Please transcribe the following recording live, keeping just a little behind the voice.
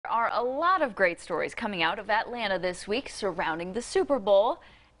A lot of great stories coming out of Atlanta this week surrounding the Super Bowl.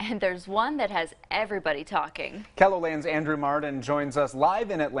 And there's one that has everybody talking. KELOLAND's Andrew Martin joins us live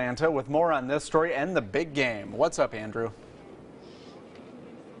in Atlanta with more on this story and the big game. What's up, Andrew?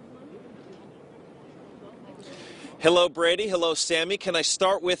 Hello, Brady. Hello, Sammy. Can I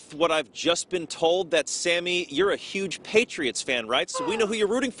start with what I've just been told, that, Sammy, you're a huge Patriots fan, right? So we know who you're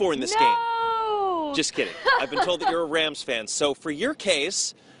rooting for in this game. Just kidding. I've been told that you're a Rams fan. So for your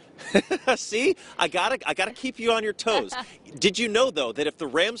case, see, I gotta keep you on your toes. Did you know, though, that if the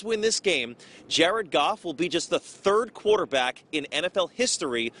Rams win this game, Jared Goff will be just the third quarterback in NFL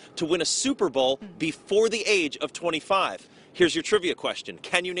history to win a Super Bowl before the age of 25? Here's your trivia question.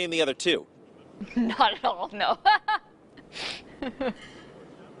 Can you name the other two? Not at all, no.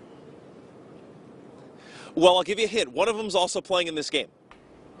 Well, I'll give you a hint. One of them's also playing in this game.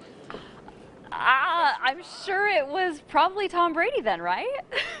 I'm sure it was probably Tom Brady then, right?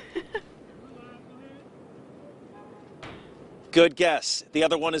 Good guess. The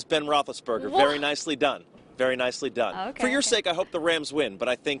other one is Ben Roethlisberger. What? Very nicely done. Very nicely done. Okay, For your sake, I hope the Rams win, but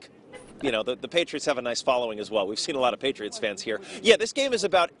I think, you know, the Patriots have a nice following as well. We've seen a lot of Patriots fans here. Yeah, this game is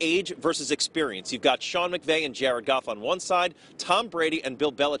about age versus experience. You've got Sean McVay and Jared Goff on one side, Tom Brady and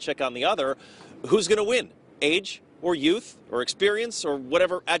Bill Belichick on the other. Who's going to win? Age or youth or experience or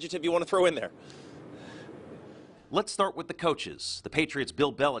whatever adjective you want to throw in there? Let's start with the coaches. The Patriots'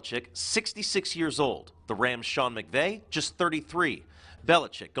 Bill Belichick, 66 years old. The Rams' Sean McVay, just 33.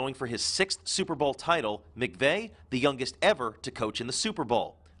 Belichick going for his 6th Super Bowl title. McVay, the youngest ever to coach in the Super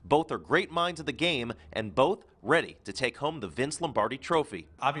Bowl. Both are great minds of the game, and both ready to take home the Vince Lombardi Trophy.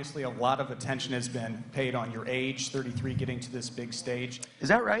 Obviously, a lot of attention has been paid on your age, 33, getting to this big stage. Is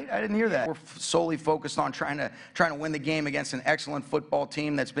that right? I didn't hear that. We're solely focused on trying to win the game against an excellent football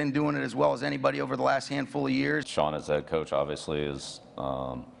team that's been doing it as well as anybody over the last handful of years. Sean, as head coach, obviously is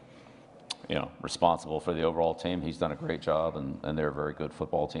responsible for the overall team. He's done a great job, and they're a very good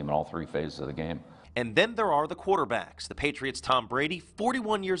football team in all 3 phases of the game. And then there are the quarterbacks. The Patriots' Tom Brady,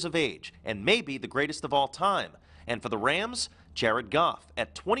 41 years of age, and maybe the greatest of all time. And for the Rams, Jared Goff,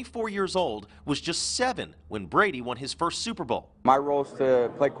 at 24 years old, was just 7 when Brady won his first Super Bowl. My role is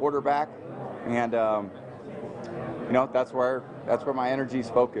to play quarterback, and that's where my energy is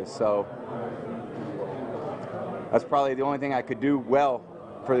focused. So that's probably the only thing I could do well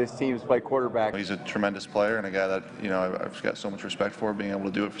for this team is play quarterback. He's a tremendous player and a guy that I've got so much respect for, being able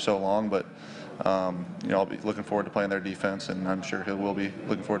to do it for so long. But I'll be looking forward to playing their defense, and I'm sure he will be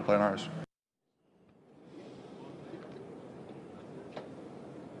looking forward to playing ours.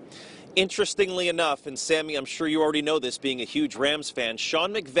 Interestingly enough, and Sammy, I'm sure you already know this, being a huge Rams fan,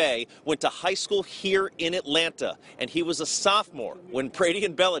 Sean McVay went to high school here in Atlanta, and he was a sophomore when Brady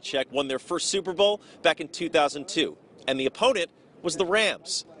and Belichick won their first Super Bowl back in 2002. And the opponent was the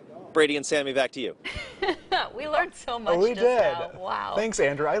Rams. Brady and Sammy, back to you. We learned so much. We did. Now. Wow. Thanks,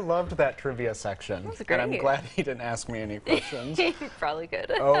 Andrew. I loved that trivia section. That was great. And I'm glad he didn't ask me any questions. Probably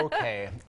good. Okay.